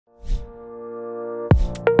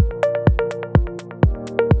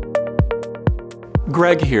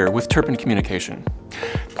Greg here with Turpin Communication.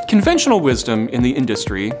 Conventional wisdom in the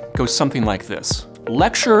industry goes something like this.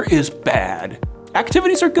 Lecture is bad.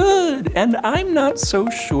 Activities are good, and I'm not so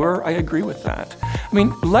sure I agree with that. I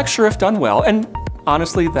mean, lecture if done well, and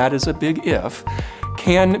honestly that is a big if,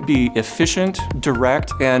 can be efficient,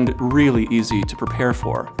 direct, and really easy to prepare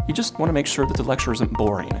for. You just want to make sure that the lecture isn't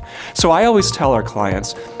boring. So I always tell our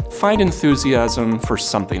clients, find enthusiasm for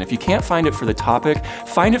something. If you can't find it for the topic,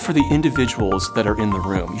 find it for the individuals that are in the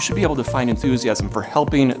room. You should be able to find enthusiasm for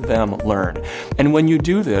helping them learn. And when you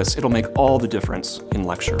do this, it'll make all the difference in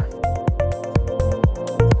lecture.